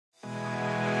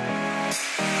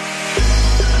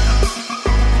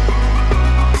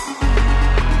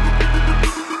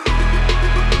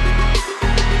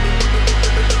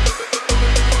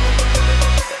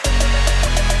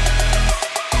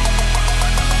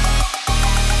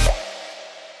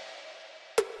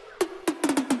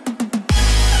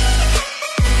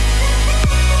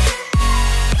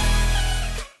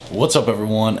What's up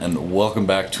everyone, and welcome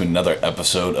back to another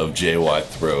episode of JY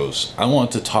Throws. I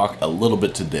want to talk a little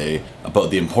bit today about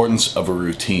the importance of a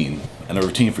routine. And a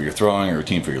routine for your throwing, a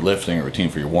routine for your lifting, a routine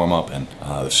for your warm-up, and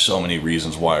there's so many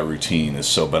reasons why a routine is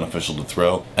so beneficial to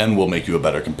throw and will make you a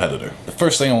better competitor. The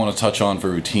first thing I want to touch on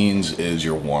for routines is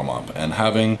your warm-up, and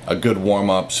having a good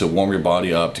warm-up to warm your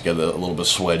body up, to get a little bit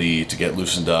sweaty, to get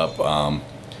loosened up.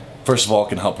 First of all, it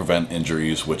can help prevent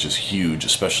injuries, which is huge,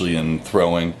 especially in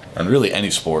throwing, and really any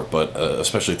sport, but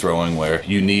especially throwing, where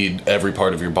you need every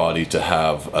part of your body to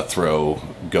have a throw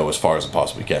go as far as it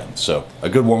possibly can. So a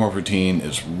good warm-up routine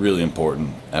is really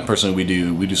important. And personally, we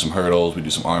do some hurdles, we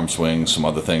do some arm swings, some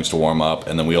other things to warm up,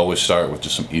 and then we always start with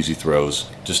just some easy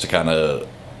throws, just to kind of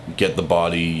get the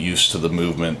body used to the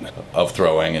movement of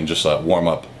throwing, and just warm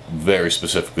up very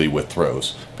specifically with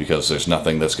throws, because there's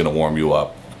nothing that's going to warm you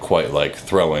up quite like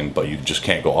throwing, but you just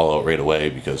can't go all out right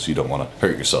away because you don't want to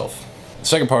hurt yourself. The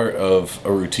second part of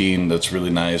a routine that's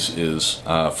really nice is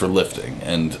for lifting.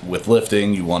 And with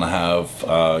lifting, you want to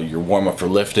have your warm-up for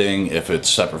lifting. If it's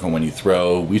separate from when you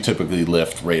throw, we typically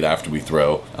lift right after we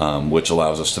throw, which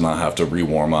allows us to not have to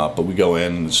re-warm up, but we go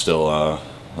in and still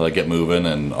get moving.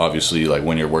 And obviously, like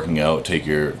when you're working out, take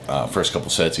your first couple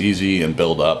sets easy and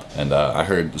build up. And I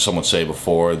heard someone say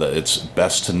before that it's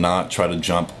best to not try to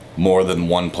jump more than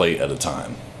one plate at a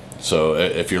time. So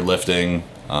if you're lifting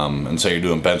and say you're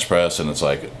doing bench press, and it's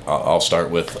like I'll start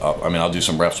with I'll do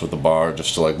some reps with the bar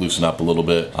just to like loosen up a little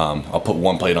bit. I'll put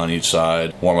one plate on each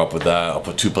side, warm up with that. I'll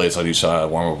put 2 plates on each side,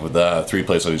 warm up with that. 3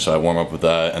 plates on each side, warm up with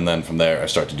that. And then from there I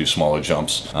start to do smaller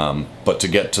jumps. But to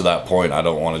get to that point, I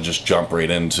don't want to just jump right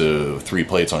into 3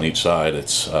 plates on each side.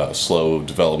 It's slow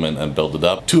development and build it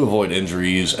up to avoid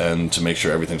injuries and to make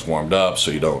sure everything's warmed up,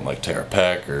 so you don't like tear a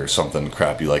pec or something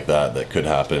crappy like that could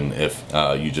happen if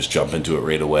you just jump into it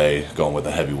right away going with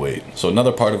a heavy weight. So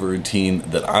another part of a routine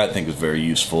that I think is very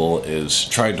useful is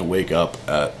trying to wake up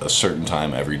at a certain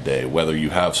time every day, whether you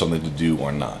have something to do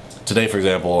or not. Today, for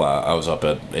example, I was up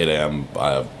at 8 a.m.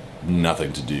 I have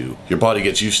nothing to do. Your body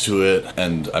gets used to it,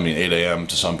 and I mean 8 a.m.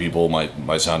 to some people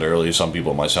might sound early, some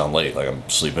people might sound late, like I'm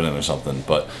sleeping in or something,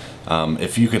 but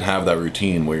if you can have that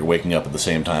routine where you're waking up at the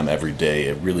same time every day,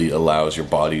 it really allows your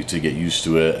body to get used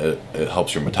to it. It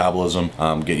helps your metabolism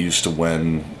get used to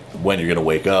when you're gonna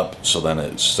wake up, so then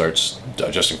it starts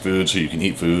digesting food so you can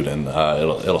eat food, and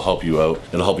it'll help you out.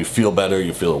 It'll help you feel better,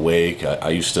 you feel awake. I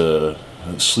used to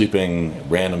sleeping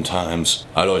random times.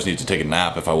 I'd always need to take a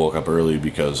nap if I woke up early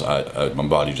because my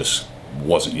body just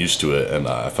wasn't used to it, and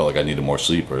I felt like I needed more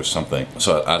sleep or something.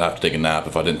 So I'd have to take a nap.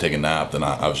 If I didn't take a nap, then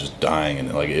I was just dying,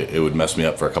 and like it would mess me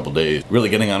up for a couple days. Really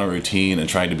getting on a routine and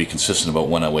trying to be consistent about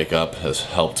when I wake up has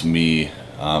helped me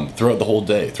throughout the whole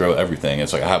day, throughout everything.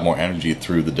 It's like I have more energy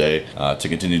through the day to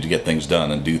continue to get things done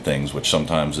and do things, which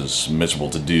sometimes is miserable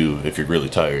to do if you're really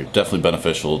tired. Definitely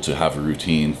beneficial to have a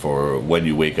routine for when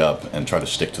you wake up and try to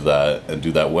stick to that and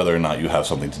do that whether or not you have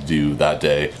something to do that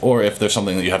day, or if there's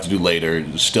something that you have to do later,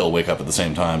 still wake up at the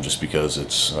same time just because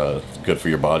it's good for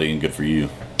your body and good for you.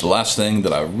 The last thing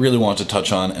that I really want to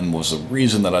touch on, and was the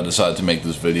reason that I decided to make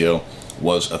this video,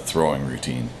 was a throwing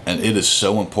routine. And it is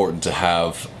so important to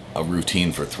have a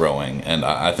routine for throwing, and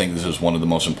I think this is one of the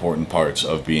most important parts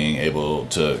of being able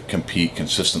to compete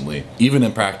consistently. Even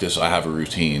in practice, I have a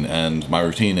routine, and my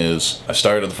routine is I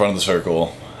start at the front of the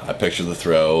circle, I picture the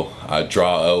throw, I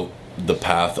draw out the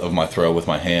path of my throw with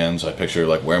my hands, I picture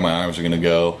like where my arms are gonna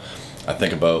go, I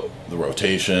think about the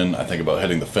rotation, I think about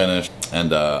hitting the finish,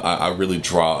 and I really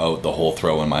draw out the whole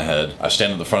throw in my head. I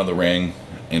stand at the front of the ring.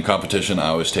 In competition, I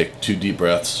always take 2 deep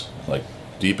breaths, like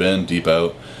deep in, deep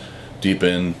out, deep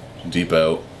in, deep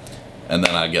out, and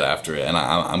then I get after it, and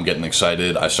I'm getting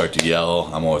excited. I start to yell.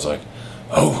 I'm always like,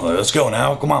 oh, let's go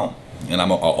now, come on. And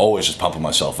I'm always just pumping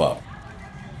myself up.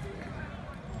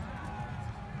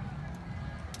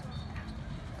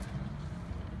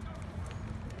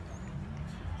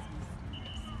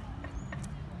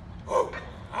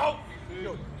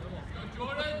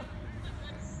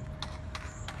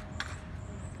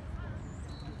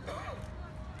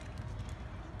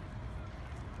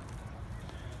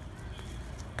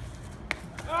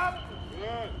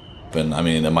 And I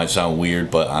mean, it might sound weird,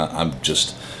 but I'm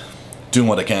just doing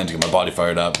what I can to get my body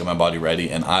fired up, get my body ready,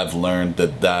 and I've learned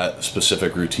that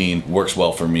specific routine works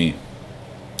well for me.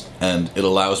 And it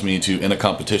allows me to, in a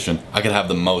competition, I can have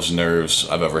the most nerves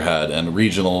I've ever had, and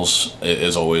regionals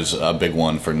is always a big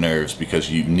one for nerves because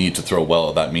you need to throw well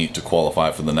at that meet to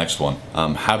qualify for the next one.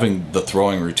 Having the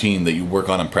throwing routine that you work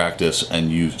on in practice and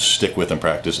you stick with in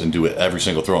practice and do it every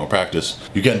single throw in practice,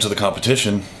 you get into the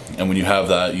competition, and when you have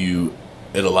that,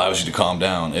 it allows you to calm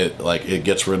down. It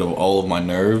gets rid of all of my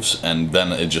nerves, and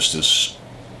then it just is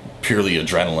purely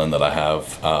adrenaline that I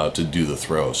have to do the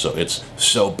throw. So it's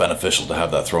so beneficial to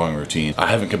have that throwing routine. I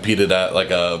haven't competed at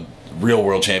like a real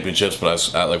world championships, but I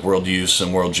was at like world youth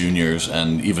and world juniors,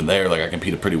 and even there, like, I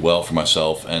competed pretty well for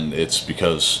myself, and it's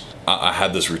because I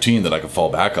had this routine that I could fall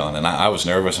back on. And I was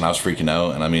nervous and I was freaking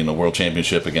out, and I mean, a world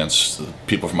championship against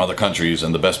people from other countries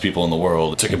and the best people in the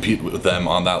world, to compete with them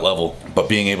on that level, but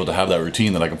being able to have that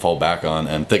routine that I can fall back on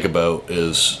and think about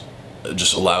is, it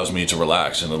just allows me to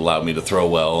relax, and it allowed me to throw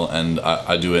well, and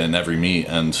I do it in every meet.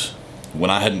 And when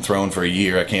I hadn't thrown for a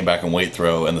year, I came back and weight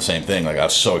throw, and the same thing. Like, I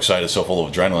was so excited, so full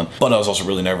of adrenaline, but I was also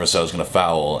really nervous that I was going to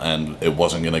foul and it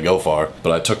wasn't going to go far.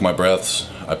 But I took my breaths,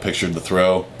 I pictured the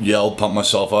throw, yelled, pumped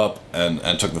myself up, and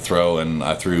took the throw, and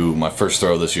I threw, my first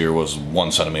throw this year was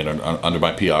 1 centimeter under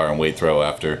my PR in weight throw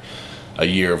after a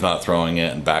year of not throwing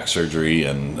it and back surgery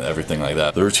and everything like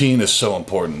that. The routine is so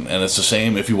important, and it's the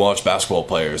same if you watch basketball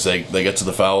players. They get to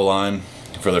the foul line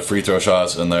for their free throw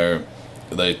shots, and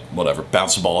they whatever,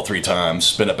 bounce the ball 3 times,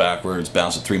 spin it backwards,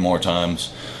 bounce it 3 more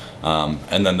times,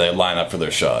 and then they line up for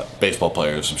their shot. Baseball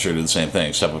players, I'm sure, do the same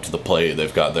thing. Step up to the plate,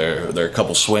 they've got their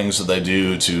couple swings that they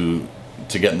do to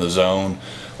get in the zone,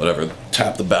 whatever,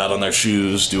 tap the bat on their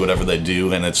shoes, do whatever they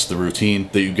do, and it's the routine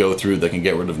that you go through that can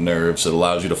get rid of nerves, it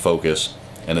allows you to focus,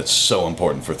 and it's so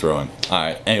important for throwing.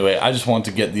 Alright, anyway, I just want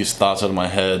to get these thoughts out of my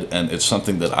head, and it's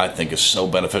something that I think is so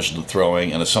beneficial to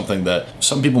throwing, and it's something that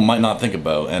some people might not think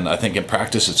about, and I think in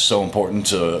practice it's so important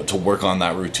to work on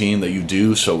that routine that you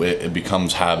do, so it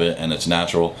becomes habit and it's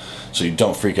natural, so you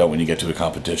don't freak out when you get to a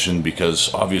competition,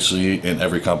 because obviously in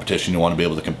every competition you want to be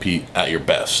able to compete at your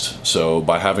best. So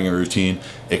by having a routine,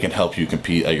 it can help you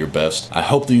compete at your best. I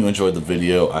hope that you enjoyed the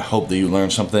video. I hope that you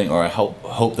learned something, or I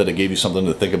hope that it gave you something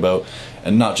to think about,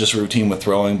 and not just a routine with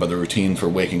throwing, but the routine for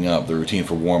waking up, the routine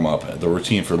for warm-up, the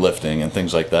routine for lifting, and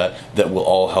things like that, that will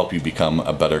all help you become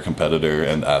a better competitor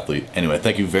and athlete. Anyway,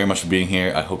 thank you very much for being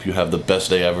here. I hope you have the best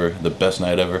day ever, the best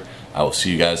night ever. I will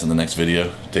see you guys in the next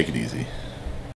video. Take it easy.